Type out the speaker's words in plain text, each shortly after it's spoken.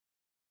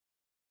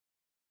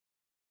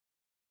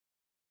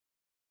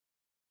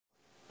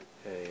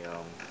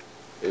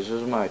This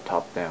is my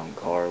top-down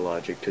car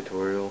logic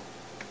tutorial.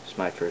 It's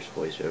my first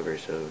voiceover,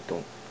 so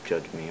don't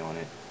judge me on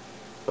it.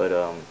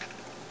 But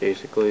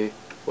basically,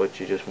 what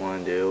you just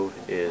want to do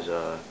is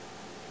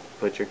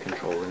put your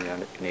controller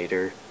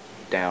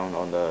down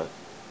on the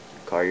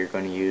car you're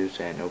going to use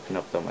and open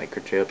up the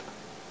microchip.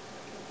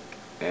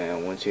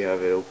 And once you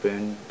have it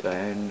open,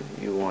 then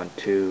you want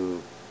to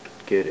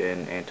get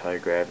an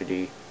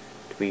anti-gravity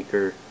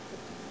tweaker.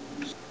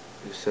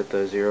 Set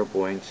the zero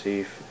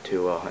buoyancy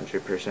to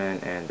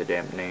 100% and the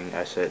dampening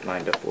I set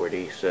mine to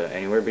 40, so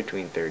anywhere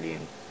between 30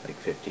 and like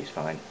 50 is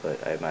fine,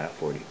 but I have mine at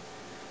 40.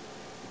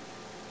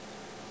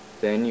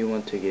 Then you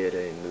want to get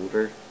a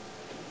mover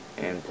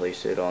and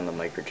place it on the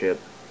microchip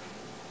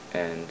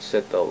and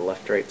set the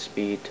left-right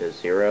speed to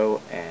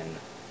 0 and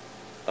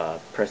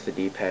press the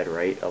D-pad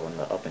right on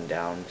the up and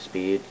down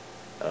speed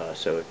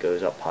so it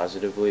goes up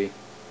positively,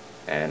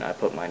 and I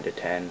put mine to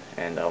 10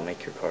 and I'll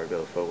make your car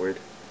go forward.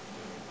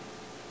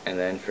 And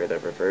then for the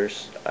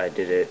reverse, I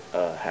did it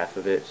half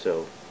of it,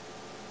 so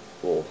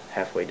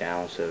halfway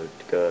down, so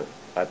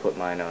I put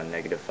mine on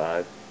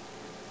 -5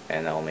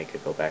 and that'll make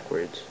it go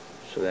backwards.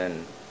 So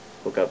then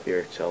hook up your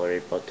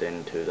accelerate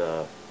button to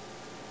the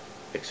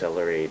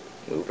accelerate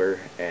mover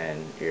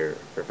and your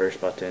reverse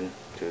button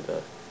to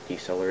the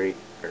decelerate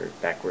or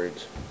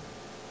backwards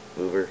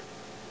mover,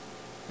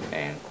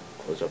 and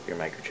close up your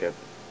microchip.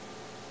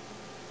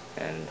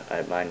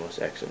 And mine was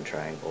X and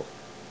triangle,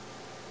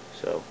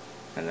 so,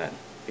 and then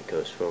it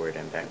goes forward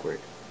and backward.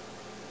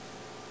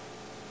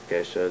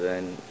 Okay, so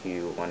then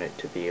you want it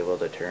to be able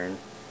to turn.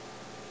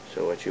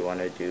 So what you want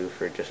to do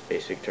for just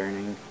basic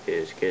turning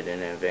is get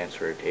an advanced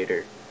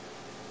rotator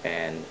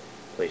and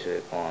place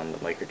it on the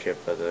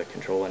microchip of the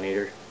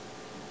controllinator,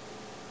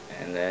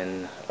 and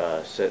then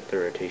set the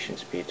rotation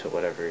speed to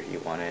whatever you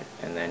want it,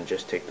 and then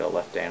just take the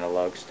left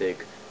analog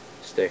stick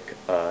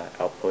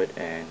output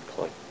and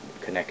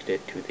connect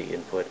it to the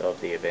input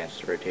of the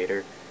advanced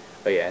rotator.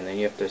 Oh yeah, and then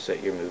you have to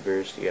set your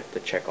movers. You have to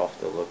check off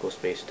the local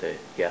space to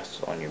yes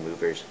on your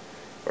movers,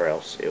 or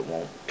else it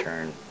won't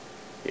turn.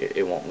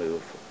 It won't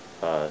move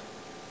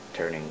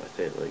turning with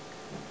it. Like,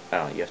 I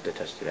don't know, you have to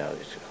test it out.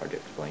 It's hard to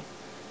explain.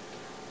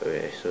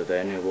 Okay, so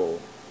then it will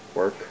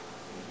work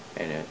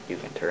and you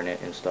can turn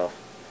it and stuff.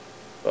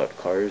 But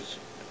cars,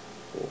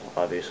 well,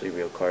 obviously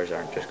real cars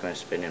aren't just going to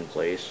spin in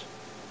place.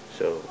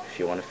 So if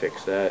you want to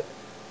fix that,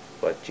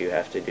 what you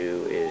have to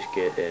do is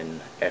get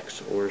an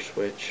XOR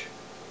switch.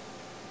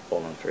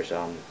 Hold on first,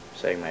 I'm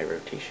setting my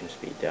rotation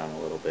speed down a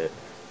little bit.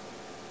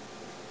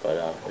 But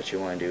what you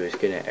want to do is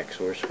get an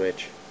XOR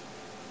switch,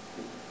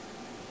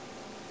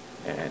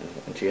 and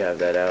once you have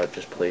that out,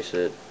 just place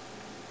it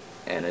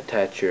and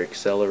attach your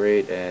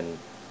accelerate and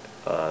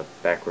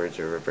backwards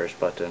or reverse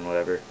button,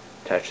 whatever.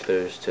 Attach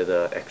those to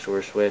the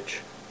XOR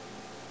switch,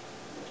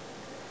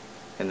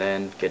 and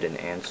then get an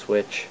AND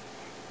switch,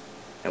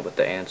 and with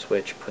the AND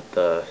switch put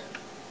the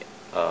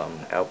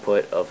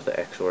output of the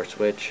XOR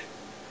switch,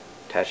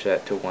 attach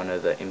that to one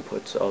of the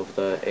inputs of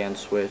the AND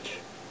switch,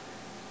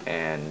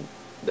 and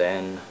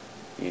then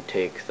you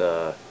take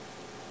the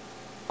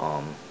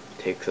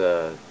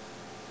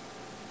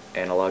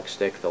analog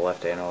stick, the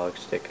left analog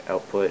stick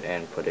output,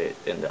 and put it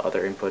in the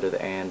other input of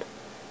the AND,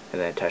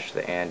 and then attach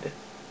the AND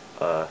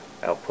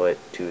output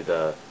to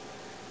the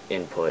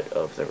input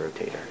of the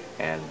rotator.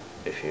 And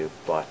if you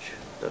watch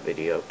the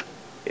video,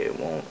 it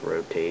won't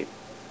rotate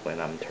when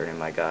I'm turning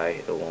my guy,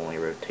 it will only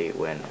rotate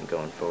when I'm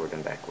going forward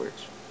and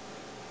backwards.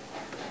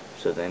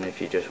 So then if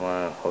you just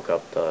want to hook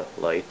up the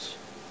lights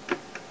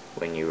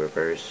when you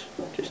reverse,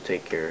 just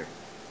take your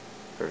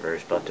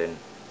reverse button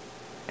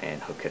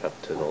and hook it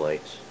up to the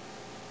lights.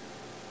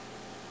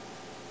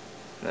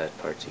 And that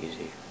part's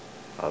easy,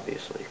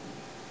 obviously.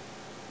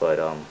 But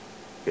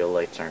real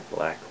lights aren't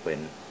black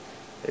when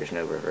there's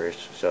no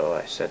reverse, so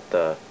I set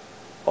the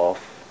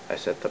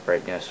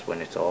brightness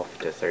when it's off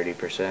to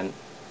 30%,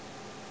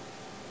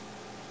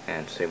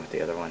 and same with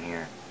the other one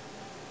here.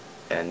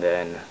 And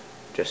then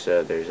just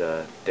so there's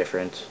a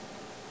difference,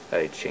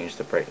 I changed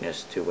the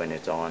brightness to when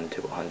it's on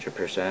to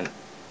 100%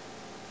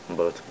 on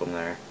both of them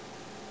there.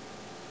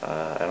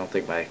 I don't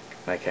think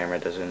my camera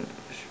doesn't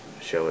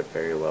show it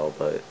very well,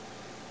 but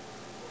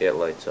it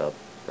lights up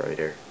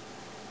brighter.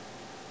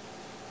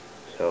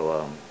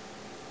 So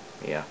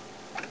yeah,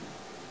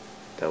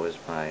 that was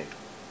my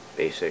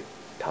basic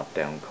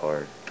top-down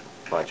car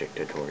logic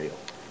tutorial.